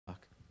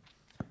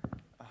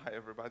Hi,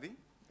 everybody.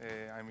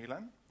 I'm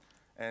Ilan.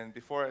 And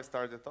before I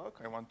start the talk,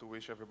 I want to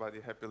wish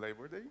everybody happy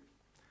Labor Day.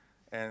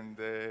 And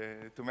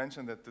to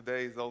mention that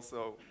today is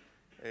also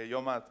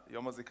Yom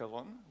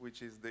HaZikaron,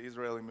 which is the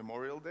Israeli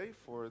Memorial Day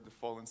for the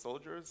fallen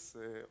soldiers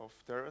of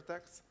terror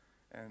attacks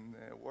and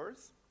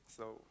wars.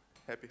 So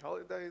happy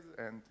holidays,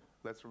 and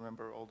let's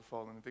remember all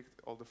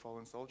the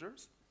fallen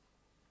soldiers.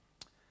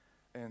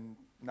 And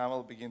now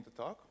I'll begin to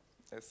talk.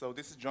 So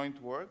this is joint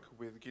work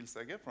with Gil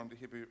Segev from the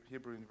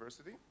Hebrew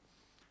University.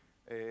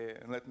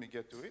 And let me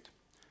get to it.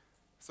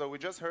 So we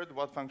just heard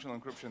what functional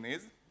encryption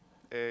is.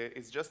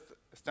 It's just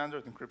a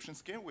standard encryption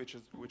scheme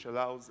which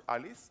allows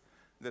Alice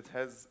that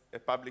has a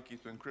public key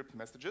to encrypt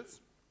messages.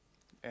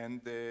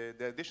 And the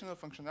additional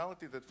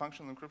functionality that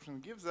functional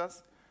encryption gives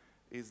us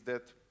is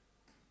that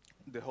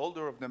the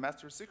holder of the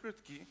master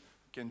secret key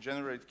can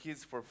generate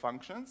keys for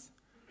functions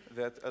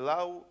that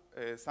allow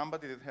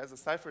somebody that has a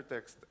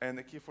ciphertext and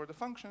a key for the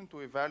function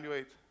to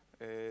evaluate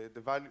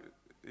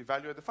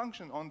the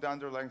function on the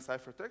underlying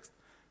ciphertext,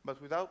 but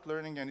without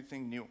learning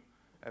anything new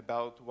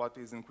about what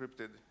is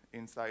encrypted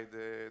inside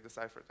the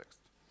ciphertext.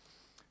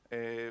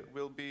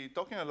 We'll be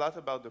talking a lot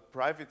about the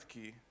private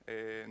key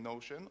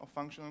notion of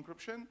functional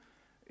encryption,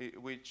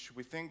 which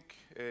we think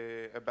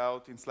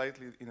about in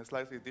a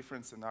slightly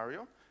different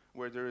scenario,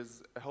 where there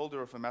is a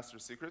holder of a master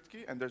secret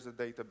key and there's a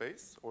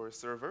database or a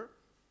server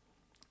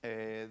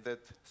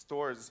that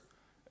stores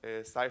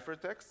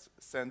ciphertext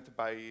sent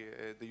by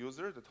the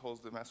user that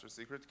holds the master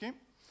secret key.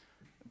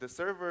 The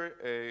server,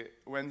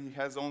 when he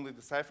has only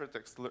the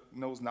ciphertext,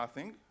 knows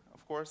nothing,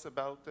 of course,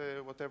 about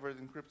whatever is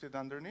encrypted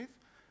underneath,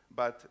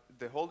 but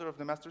the holder of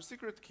the master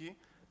secret key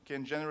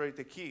can generate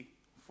a key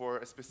for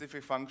a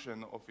specific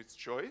function of its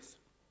choice,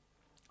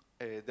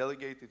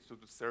 delegate it to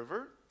the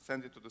server,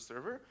 send it to the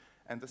server,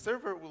 and the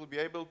server will be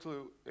able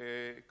to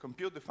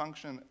compute the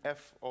function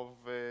f of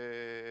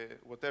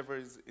whatever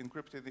is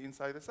encrypted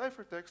inside the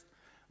ciphertext,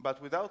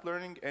 but without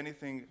learning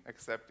anything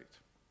except it.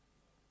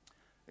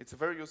 It's a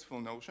very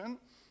useful notion,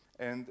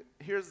 and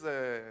here's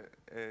a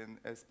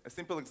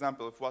simple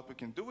example of what we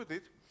can do with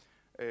it.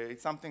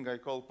 It's something I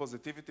call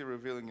positivity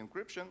revealing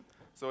encryption.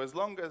 So as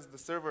long as the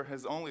server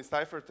has only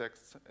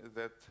ciphertext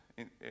that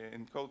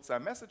encodes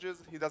some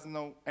messages, he doesn't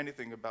know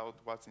anything about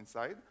what's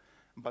inside.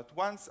 But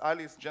once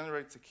Alice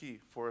generates a key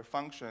for a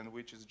function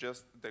which is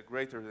just the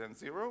greater than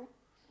 0,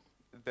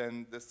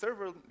 then the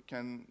server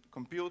can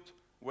compute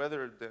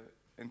whether the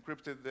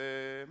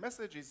encrypted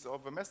message is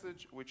of a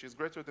message which is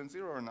greater than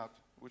 0 or not,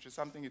 which is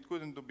something it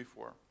couldn't do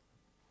before.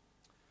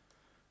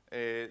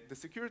 The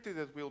security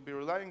that we'll be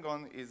relying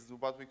on is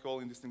what we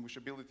call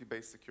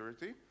indistinguishability-based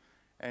security.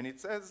 And it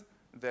says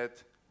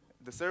that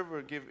the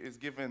server is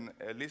given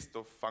a list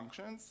of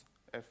functions,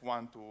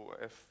 f1 to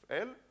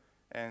fl,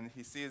 and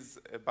he sees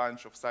a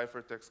bunch of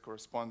ciphertext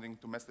corresponding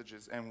to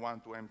messages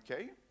m1 to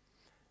mk.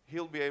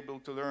 He'll be able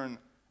to learn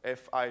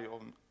fi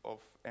of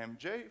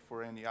mj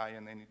for any I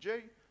and any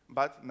j,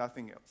 but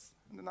nothing else.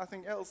 And the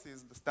nothing else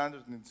is the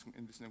standard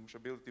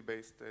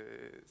indistinguishability-based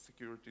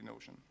security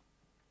notion.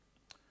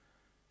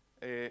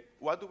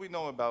 What do we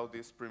know about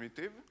this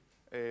primitive?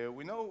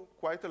 We know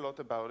quite a lot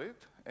about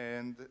it,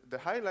 and the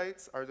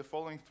highlights are the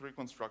following three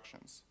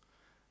constructions.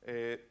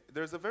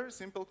 There's a very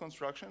simple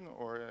construction,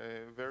 or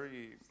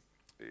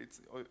it's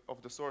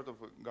of the sort of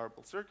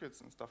garbled circuits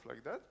and stuff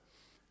like that,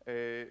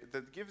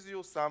 that gives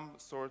you some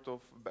sort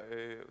of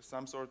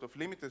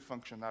limited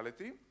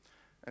functionality,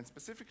 and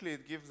specifically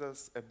it gives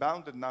us a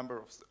bounded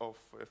number of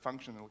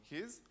functional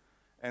keys,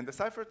 and the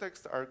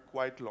ciphertexts are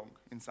quite long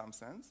in some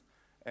sense.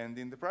 And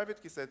in the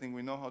private key setting,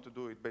 we know how to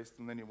do it based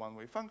on any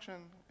one-way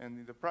function, and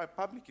in the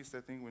public key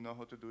setting, we know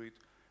how to do it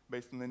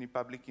based on any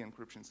public key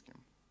encryption scheme.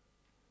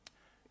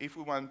 If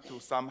we want to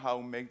somehow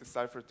make the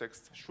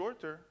ciphertext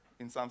shorter,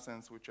 in some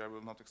sense, which I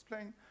will not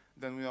explain,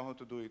 then we know how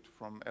to do it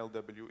from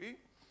LWE.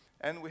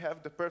 And we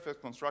have the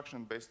perfect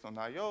construction based on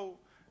I/O,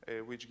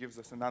 which gives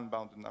us an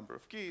unbounded number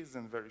of keys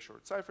and very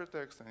short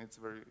ciphertext, and it's a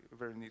very,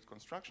 very neat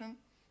construction.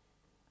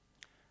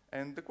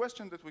 And the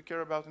question that we care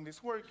about in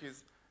this work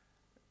is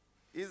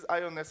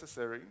I/O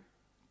necessary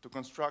to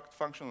construct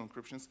functional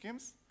encryption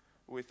schemes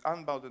with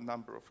unbounded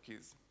number of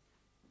keys?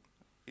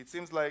 It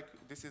seems like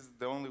this is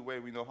the only way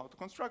we know how to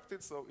construct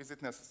it, so is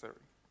it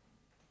necessary?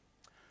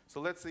 So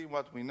let's see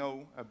what we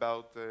know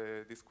about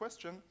this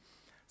question.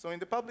 So in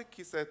the public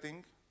key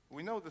setting,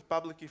 we know that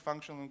public key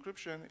functional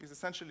encryption is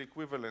essentially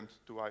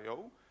equivalent to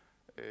I/O.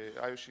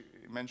 I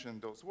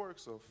mentioned those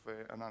works of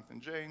Ananth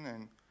and Jain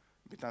and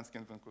Bitansky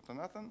and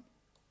Venkutanathan.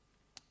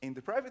 In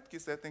the private key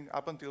setting,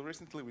 up until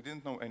recently, we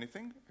didn't know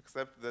anything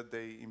except that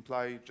they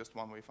imply just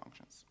one-way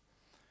functions.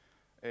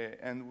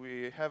 And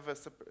we have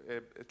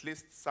at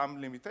least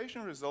some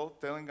limitation result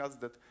telling us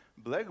that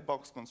black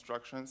box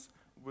constructions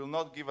will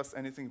not give us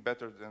anything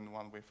better than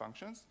one-way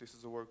functions. This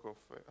is a work of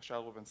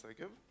Asharov and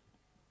Segev.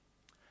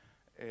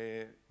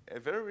 A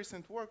very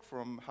recent work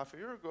from half a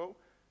year ago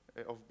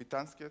of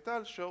Bitansky et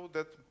al. Showed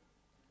that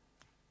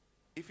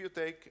if you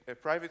take a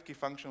private key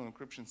functional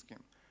encryption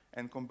scheme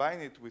and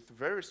combine it with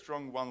very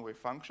strong one-way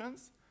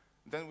functions,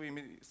 then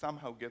we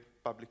somehow get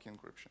public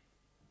encryption.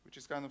 which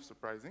is kind of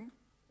surprising.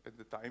 At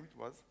the time it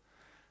was.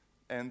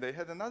 And they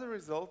had another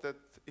result that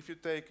if you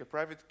take a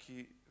private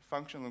key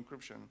functional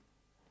encryption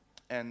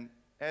and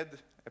add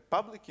a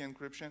public key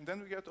encryption,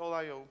 then we get all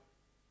I/O.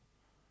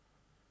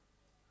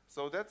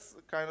 So that's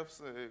kind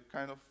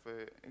of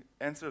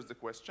answers the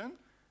question,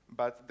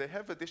 but they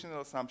have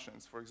additional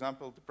assumptions. For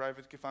example, the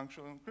private key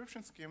functional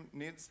encryption scheme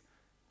needs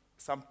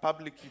some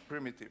public key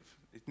primitive.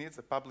 It needs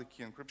a public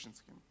key encryption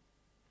scheme.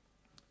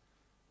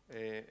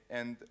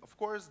 And of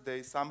course,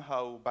 they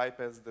somehow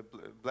bypass the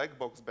black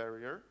box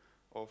barrier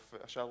of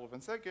Asharov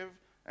and Segev,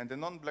 and the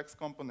non-blacks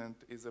component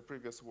is a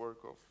previous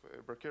work of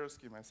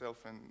Brakersky,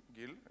 myself, and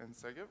Gil and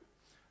Segev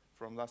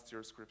from last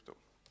year's crypto.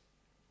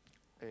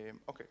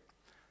 Okay,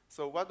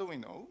 so what do we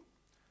know?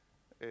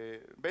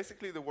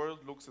 Basically, the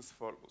world looks as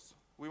follows.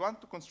 We want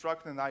to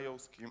construct an I/O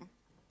scheme,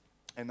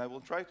 and I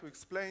will try to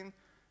explain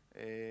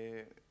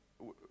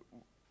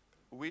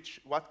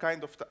what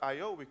kind of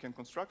I/O we can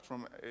construct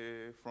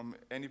from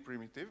any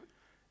primitive.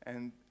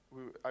 And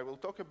I will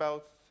talk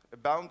about a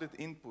bounded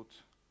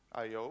input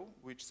I/O,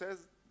 which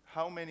says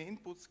how many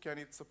inputs can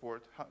it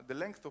support, the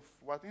length of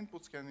what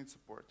inputs can it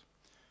support.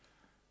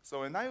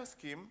 So an I/O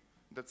scheme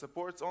that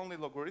supports only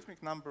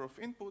logarithmic number of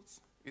inputs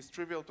is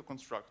trivial to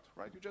construct,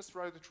 right? You just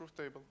write the truth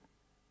table.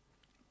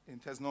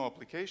 It has no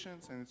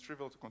applications, and it's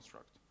trivial to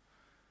construct.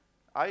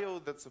 I/O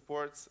that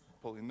supports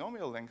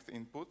polynomial length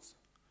inputs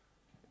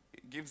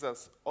gives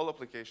us all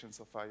applications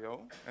of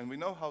I/O, and we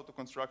know how to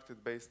construct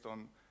it based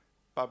on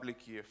public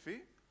key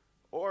FE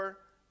or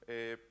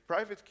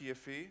private key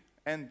FE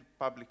and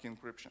public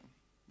encryption.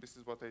 This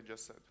is what I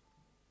just said.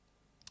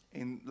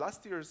 In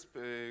last year's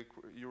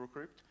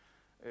Eurocrypt,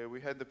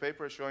 we had the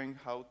paper showing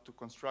how to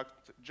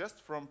construct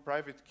just from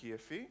private key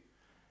FE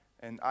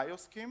an I/O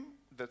scheme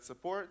that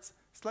supports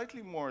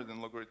slightly more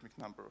than logarithmic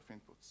number of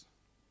inputs.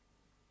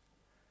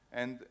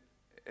 And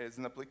as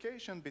an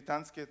application,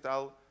 Bitansky et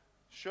al.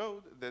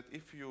 Showed that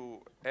if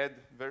you add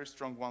very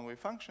strong one-way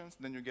functions,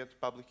 then you get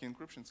public key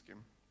encryption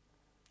scheme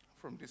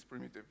from this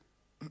primitive.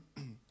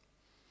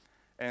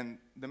 And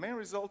the main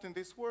result in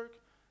this work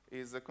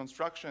is a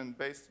construction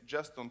based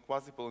just on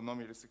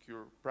quasi-polynomially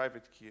secure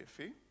private key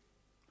FE.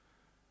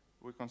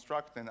 We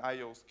construct an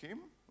I/O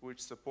scheme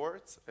which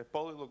supports a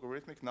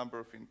polylogarithmic number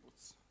of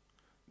inputs.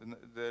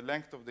 The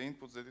length of the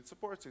inputs that it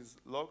supports is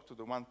log to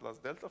the 1 plus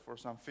delta for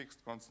some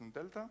fixed constant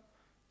delta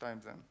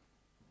times n.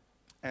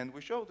 And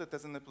we show that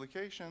as an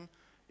application,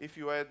 if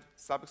you add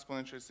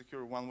sub-exponentially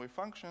secure one-way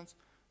functions,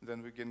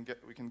 then we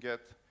can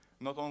get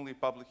not only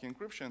public key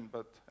encryption,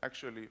 but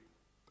actually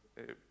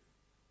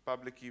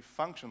public key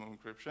functional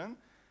encryption.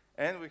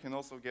 And we can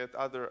also get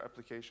other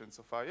applications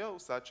of I/O,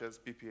 such as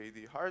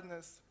PPAD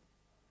hardness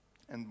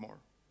and more.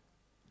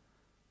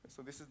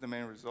 So this is the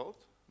main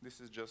result. This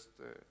is just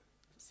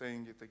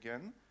saying it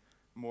again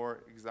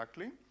more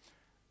exactly.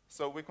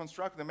 So we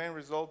construct the main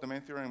result. The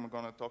main theorem I'm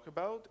going to talk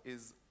about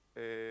is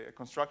a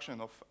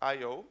construction of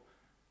I/O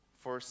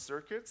for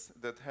circuits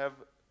that have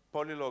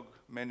polylog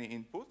many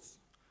inputs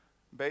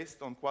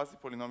based on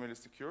quasi-polynomially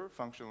secure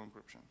functional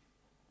encryption.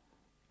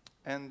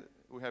 And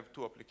we have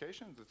two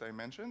applications that I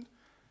mentioned.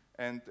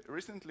 And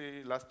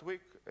recently, last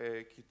week,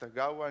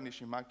 Kitagawa,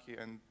 Nishimaki,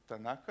 and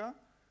Tanaka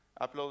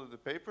uploaded a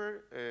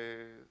paper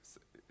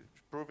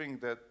proving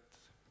that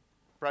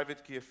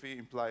private key FE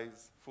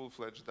implies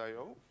full-fledged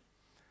I/O.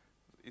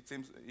 It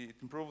seems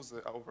it improves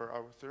over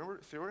our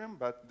theorem,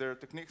 but their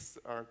techniques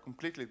are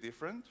completely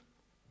different.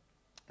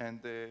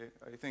 And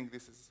I think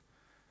this is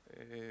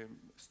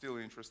still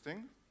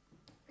interesting.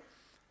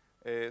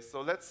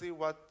 So let's see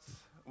what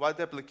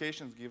the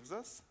applications gives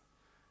us,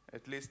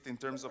 at least in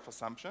terms of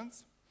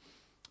assumptions.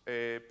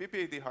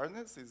 PPAD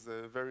hardness is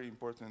a very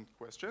important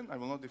question. I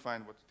will not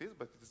define what it is,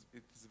 but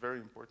it is very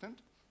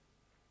important.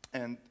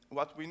 And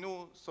what we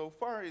know so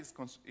far is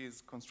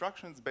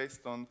constructions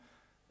based on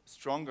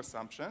strong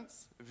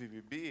assumptions,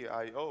 VBB,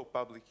 I/O,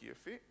 public key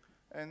FE.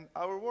 And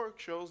our work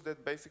shows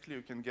that basically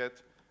you can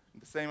get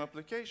the same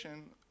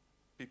application,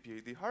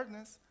 PPAD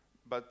hardness,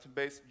 but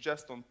based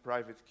just on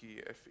private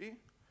key FE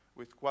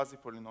with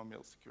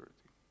quasi-polynomial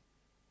security.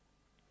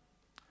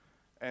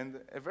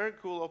 And a very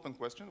cool open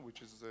question,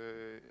 which is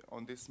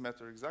on this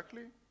matter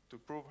exactly, to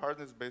prove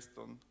hardness based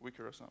on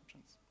weaker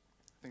assumptions.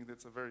 I think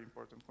that's a very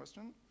important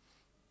question.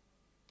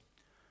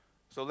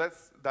 So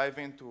let's dive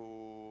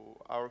into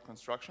our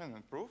construction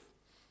and proof.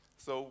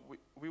 So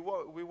we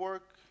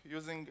work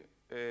using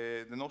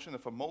the notion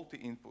of a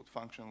multi-input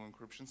functional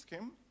encryption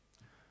scheme.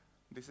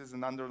 This is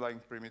an underlying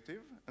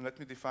primitive, and let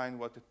me define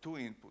what a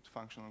two-input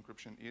functional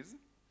encryption is.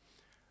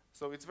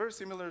 So it's very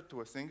similar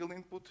to a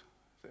single-input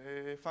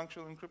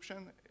functional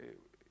encryption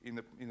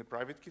in a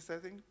private key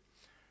setting,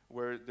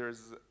 where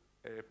there's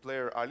a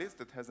player Alice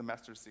that has a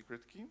master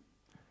secret key.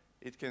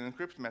 It can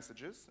encrypt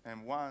messages,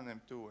 M1,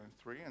 M2,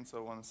 M3, and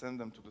so on, and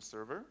send them to the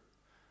server.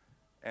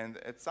 And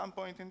at some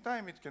point in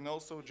time, it can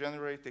also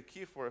generate a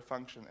key for a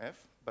function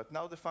f, but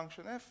now the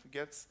function f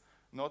gets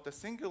not a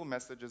single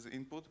message as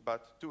input,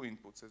 but two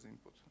inputs as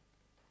input.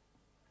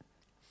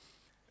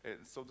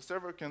 So the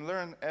server can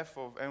learn f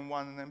of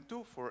M1 and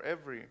M2 for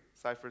every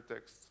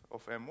ciphertext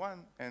of M1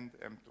 and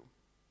M2.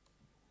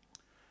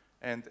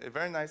 And a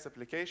very nice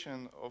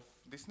application of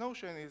this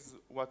notion is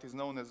what is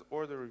known as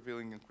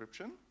order-revealing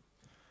encryption,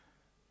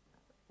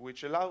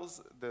 which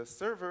allows the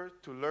server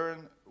to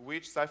learn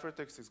which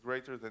ciphertext is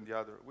greater than the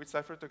other, which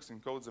ciphertext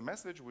encodes a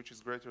message which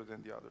is greater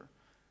than the other.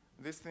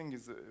 This thing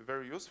is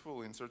very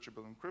useful in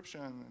searchable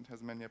encryption and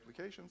has many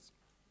applications.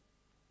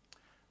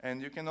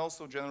 And you can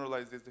also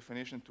generalize this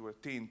definition to a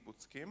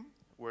t-input scheme,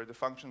 where the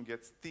function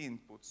gets t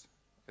inputs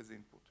as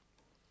input.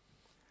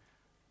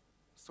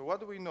 So what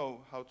do we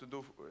know how to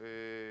do,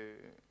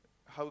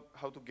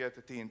 how to get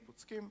a t-input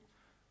scheme?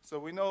 So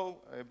we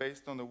know,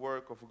 based on the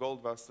work of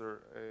Goldwasser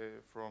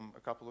from a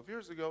couple of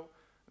years ago,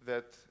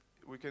 that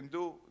we can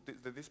do,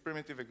 that this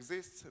primitive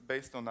exists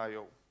based on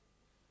I/O.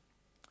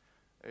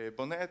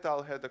 Bonnet et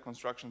al. Had a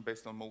construction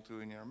based on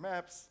multilinear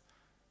maps.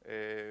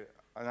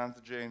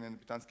 Anant Jain and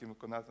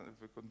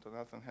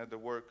Vikontanathan had a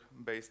work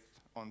based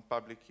on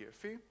public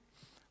KFE.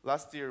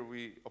 Last year,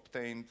 we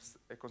obtained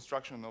a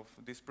construction of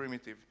this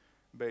primitive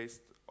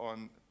based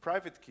on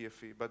private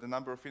KFE, but the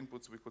number of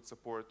inputs we could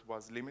support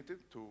was limited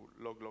to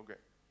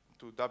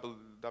double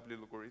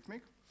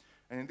logarithmic.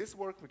 And in this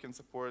work, we can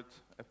support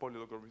a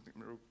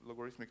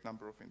polylogarithmic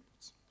number of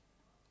inputs.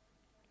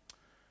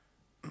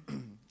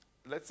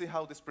 Let's see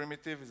how this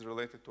primitive is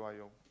related to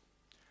I/O.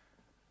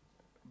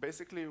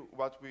 Basically,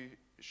 what we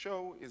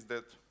show is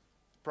that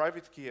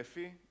private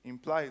KFE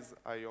implies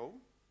I/O.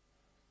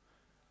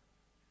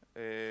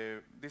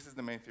 This is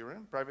the main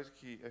theorem. Private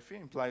KFE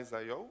implies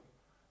I/O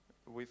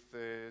with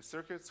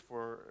circuits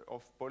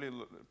of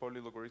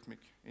polylogarithmic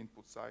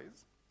input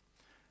size.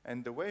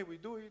 And the way we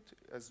do it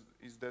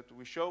is that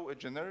we show a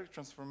generic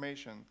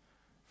transformation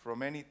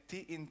from any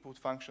t-input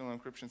functional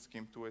encryption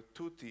scheme to a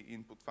 2t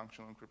input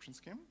functional encryption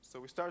scheme.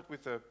 So we start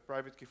with a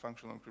private key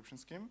functional encryption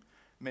scheme,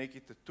 make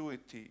it a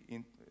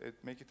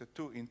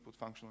 2-input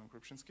functional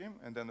encryption scheme,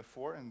 and then a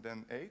 4, and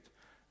then 8,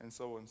 and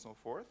so on and so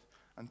forth,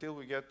 until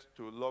we get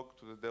to log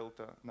to the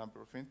delta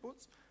number of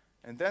inputs.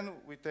 And then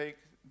we take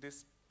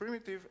this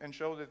primitive and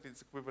show that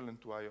it's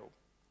equivalent to I/O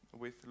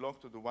with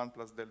log to the 1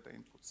 plus delta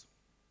inputs.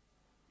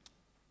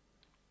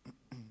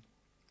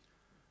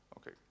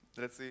 Okay,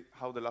 let's see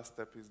how the last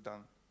step is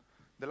done.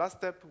 The last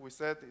step we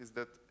said is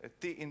that a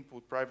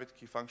t-input private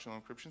key functional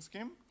encryption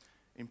scheme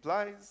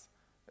implies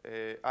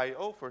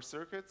I/O for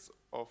circuits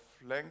of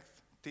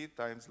length t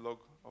times log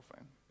of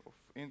n, of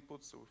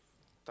inputs of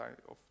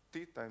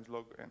t times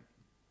log n.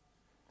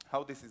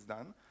 How this is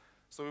done?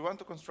 So we want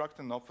to construct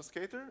an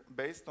obfuscator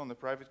based on the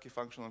private key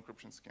functional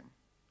encryption scheme.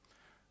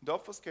 The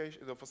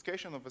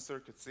obfuscation of a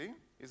circuit C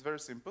is very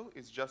simple.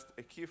 It's just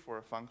a key for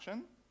a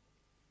function,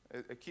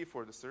 a key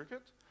for the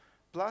circuit,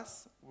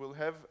 plus we'll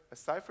have a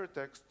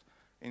ciphertext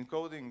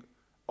encoding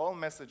all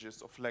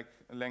messages of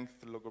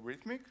length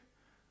logarithmic,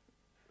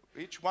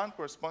 each one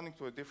corresponding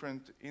to a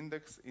different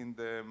index in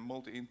the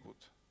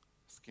multi-input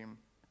scheme.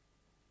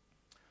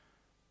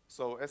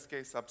 So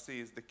sk sub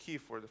c is the key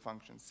for the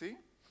function c,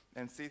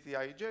 and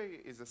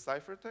ctij is a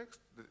ciphertext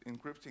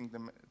encrypting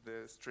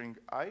the string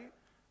I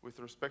with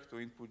respect to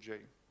input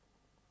j.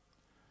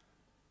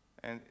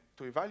 And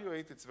to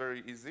evaluate, it's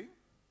very easy.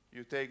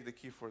 You take the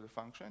key for the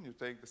function, you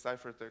take the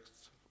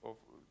ciphertext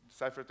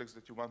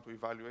that you want to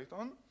evaluate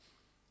on,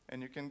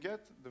 and you can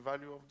get the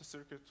value of the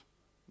circuit.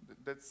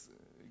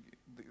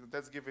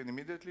 That's given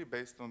immediately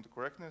based on the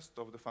correctness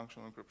of the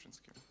functional encryption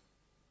scheme.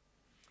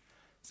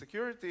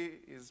 Security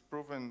is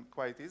proven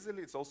quite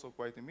easily. It's also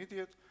quite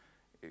immediate,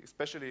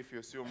 especially if you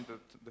assume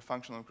that the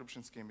functional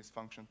encryption scheme is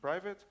function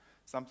private,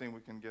 something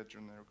we can get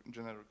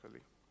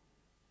generically.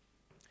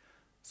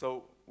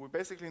 So we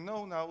basically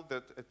know now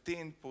that a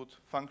t-input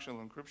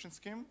functional encryption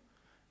scheme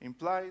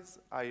implies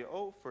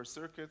I/O for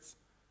circuits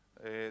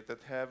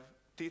that have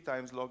t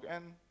times log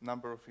n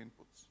number of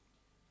inputs.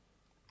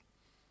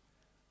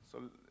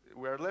 So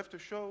we are left to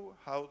show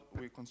how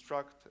we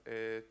construct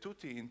a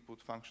 2t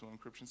input functional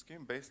encryption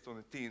scheme based on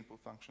a t input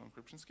functional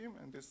encryption scheme,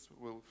 and this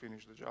will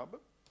finish the job.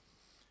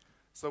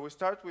 So we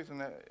start with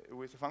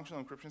a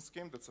functional encryption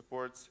scheme that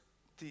supports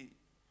t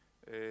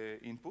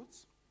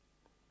inputs.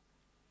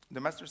 The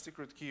master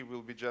secret key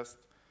will be just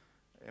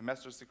a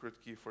master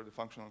secret key for the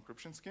functional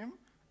encryption scheme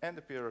and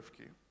a PRF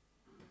key.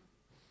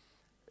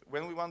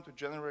 When we want to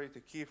generate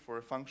a key for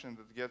a function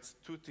that gets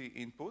 2t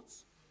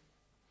inputs,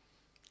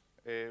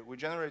 we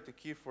generate a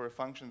key for a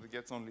function that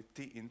gets only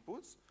t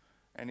inputs,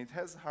 and it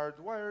has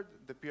hardwired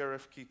the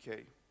PRF key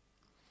k.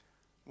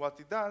 What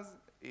it does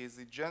is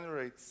it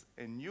generates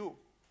a new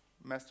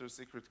master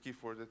secret key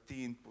for the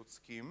t input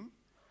scheme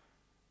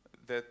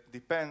that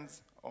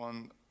depends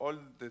on all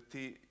the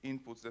t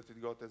inputs that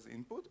it got as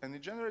input, and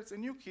it generates a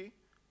new key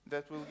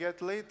that will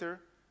get later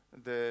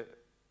the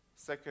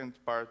second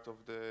part of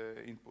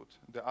the input,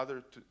 the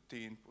other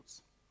t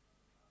inputs.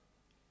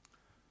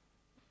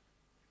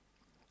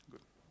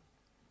 Good.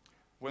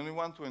 When we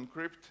want to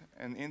encrypt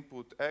an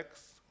input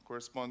x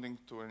corresponding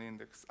to an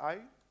index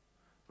I,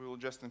 we will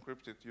just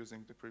encrypt it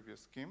using the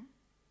previous scheme.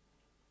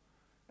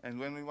 And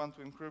when we want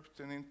to encrypt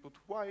an input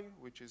y,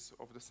 which is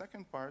of the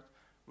second part,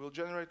 we'll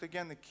generate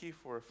again a key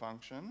for a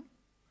function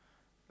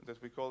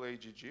that we call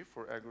AGG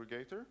for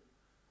aggregator.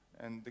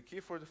 And the key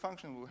for the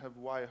function will have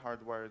y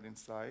hardwired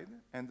inside,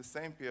 and the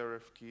same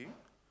PRF key.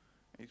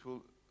 It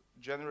will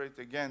generate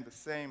again the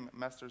same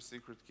master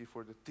secret key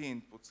for the T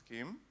input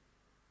scheme,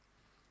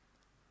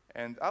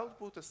 and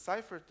output a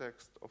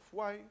ciphertext of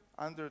y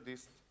under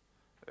this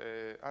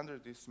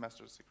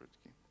master secret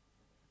key.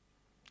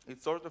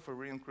 It's sort of a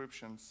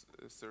re-encryption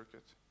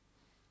circuit.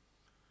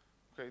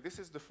 Okay, this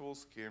is the full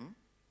scheme.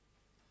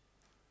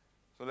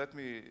 So let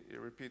me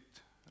repeat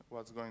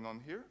what's going on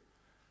here.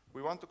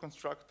 We want to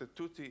construct a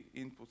 2T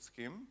input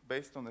scheme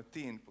based on a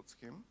T input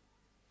scheme.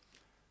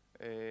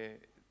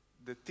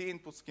 The T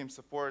input scheme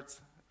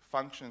supports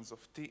functions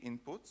of T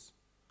inputs.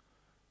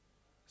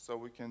 So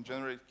we can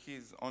generate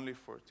keys only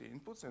for T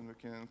inputs, and we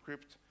can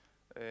encrypt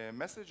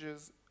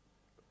messages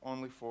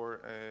only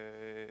for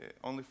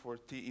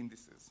T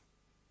indices.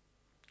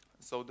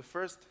 So the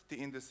first T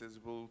indices,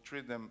 we'll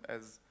treat them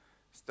as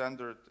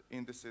standard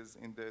indices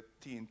in the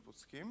T input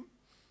scheme.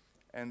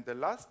 And the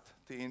last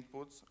T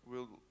inputs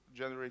will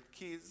generate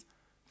keys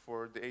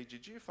for the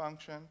AGG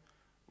function,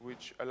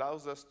 which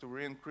allows us to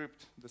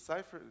re-encrypt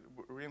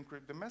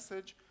the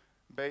message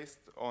based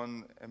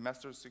on a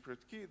master secret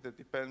key that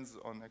depends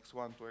on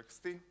x1 to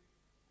xt.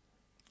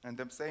 And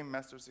the same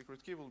master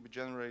secret key will be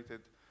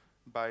generated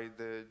by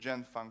the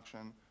gen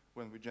function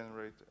when we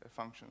generate a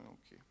functional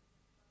key.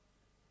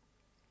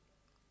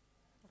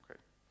 Okay.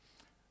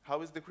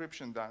 How is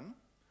decryption done?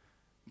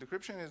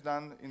 Decryption is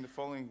done in the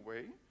following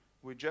way.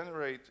 We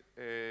generate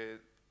a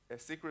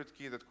secret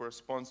key that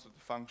corresponds to the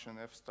function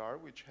f star,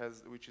 which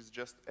is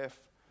just f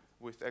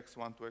with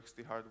x1 to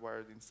xt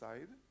hardwired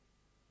inside,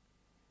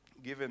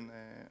 given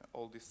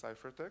all these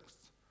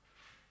ciphertexts.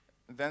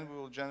 Then we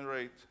will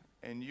generate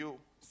a new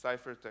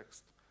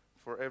ciphertext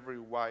for every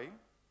y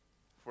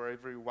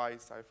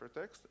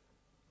ciphertext,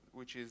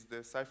 which is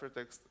the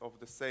ciphertext of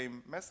the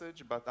same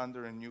message but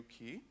under a new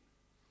key.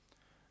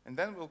 And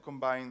then we'll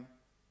combine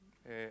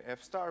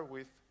f star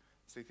with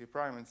ct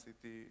prime and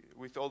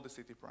with all the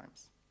ct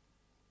primes.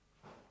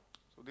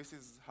 So this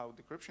is how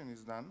decryption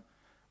is done.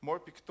 More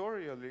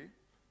pictorially,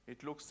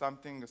 it looks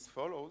something as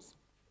follows.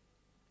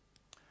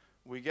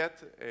 We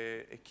get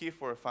a key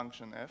for a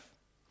function f,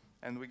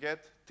 and we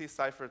get T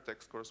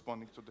ciphertext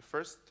corresponding to the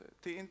first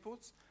T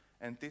inputs,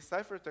 and T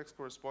ciphertext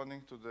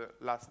corresponding to the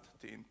last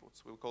T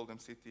inputs. We'll call them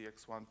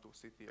CTX1 to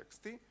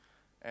CTXT,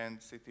 and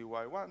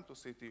CTY1 to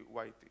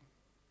CTYT.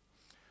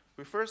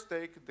 We first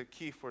take the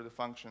key for the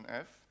function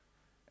f,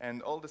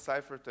 and all the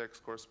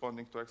ciphertext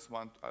corresponding to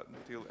x1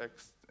 until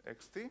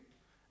xt,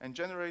 and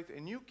generate a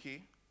new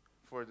key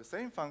for the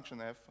same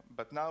function f,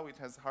 but now it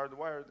has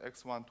hardwired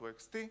x1 to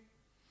xt,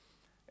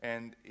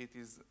 and it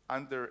is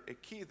under a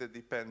key that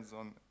depends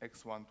on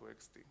x1 to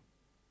xt.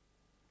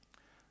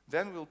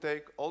 Then we'll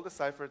take all the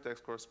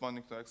ciphertext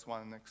corresponding to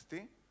x1 and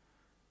xt,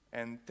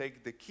 and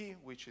take the key,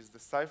 which is the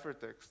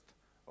ciphertext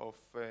of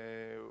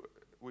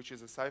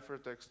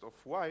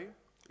y.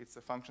 It's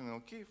a functional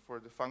key for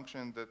the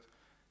function that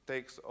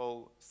takes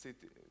all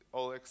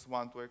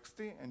x1 to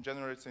xt and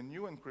generates a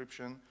new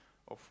encryption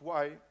of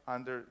y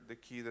under the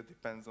key that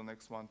depends on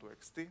x1 to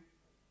xt.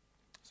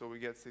 So we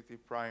get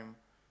ct prime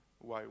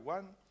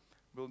y1.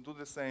 We'll do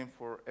the same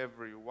for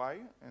every y,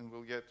 and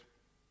we'll get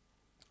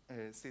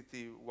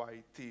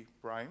CTYT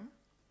prime.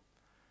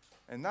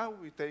 And now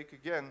we take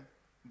again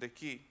the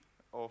key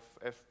of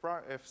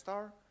f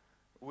star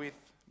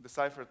with the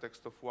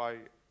ciphertext of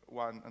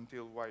y1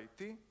 until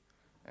yt,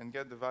 and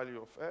get the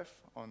value of f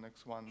on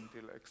x1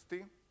 until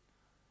xt,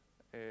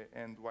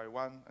 and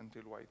y1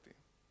 until yt.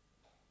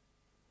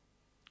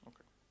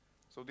 Okay.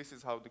 So this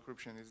is how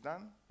decryption is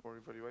done, or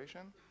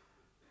evaluation.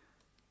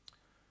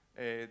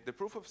 The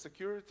proof of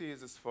security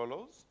is as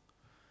follows.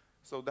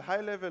 So the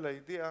high-level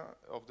idea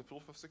of the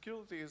proof of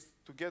security is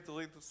to get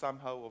rid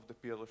somehow of the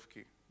PRF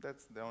key.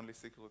 That's the only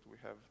secret we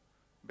have,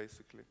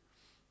 basically,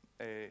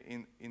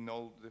 in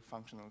all the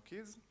functional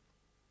keys.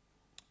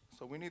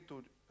 So we need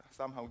to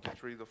somehow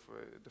get rid of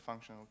the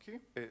functional key,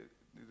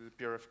 the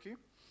PRF key.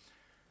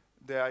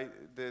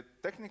 The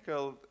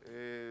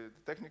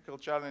technical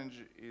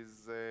challenge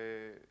is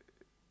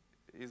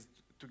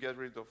to get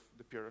rid of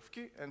the PRF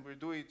key, and we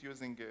do it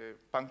using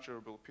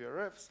puncturable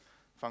PRFs,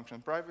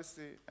 function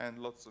privacy, and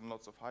lots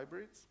of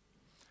hybrids.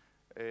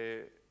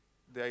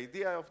 The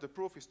idea of the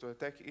proof is to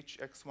attack each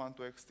x1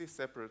 to xt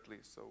separately.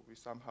 So we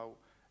somehow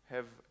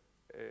have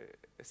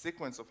a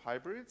sequence of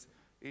hybrids,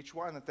 each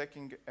one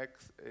attacking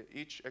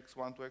each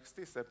x1 to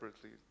xt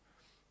separately.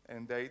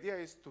 And the idea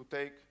is to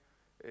take,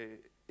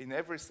 in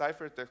every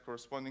ciphertext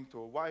corresponding to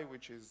a y,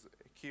 which is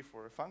a key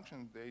for a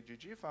function, the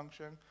AGG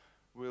function,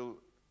 will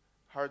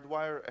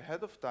hardwire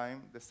ahead of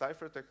time the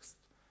ciphertext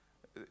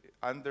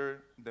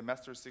under the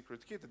master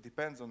secret key that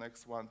depends on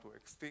x1 to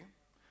xt.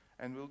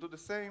 And we'll do the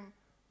same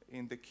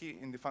in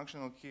the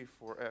functional key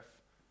for f.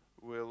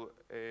 We'll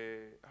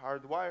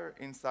hardwire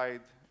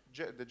inside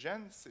the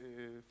gen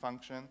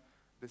function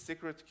the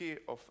secret key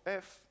of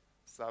f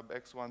sub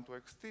x1 to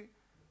xt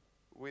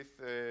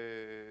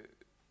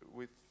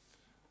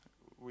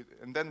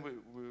and then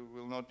we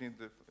will not need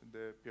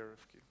the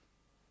PRF key,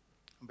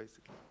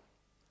 basically.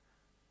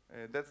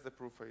 That's the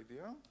proof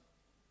idea.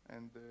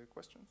 And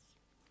questions?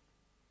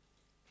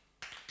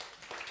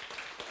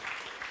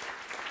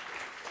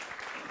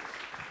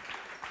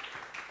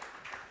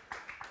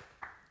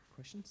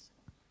 Questions?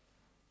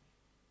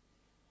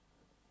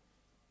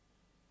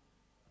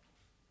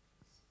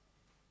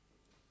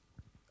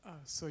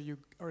 So you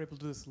are able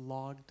to do this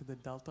log to the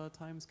delta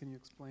times. Can you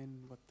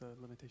explain what the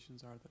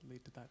limitations are that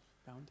lead to that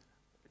bound?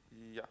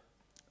 Yeah.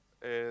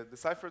 The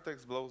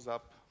ciphertext blows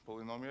up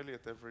polynomially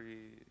at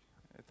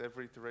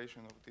every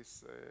iteration of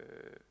this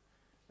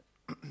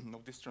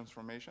of this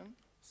transformation.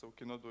 So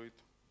cannot do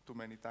it too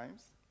many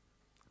times.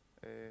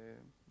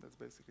 That's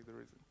basically the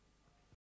reason.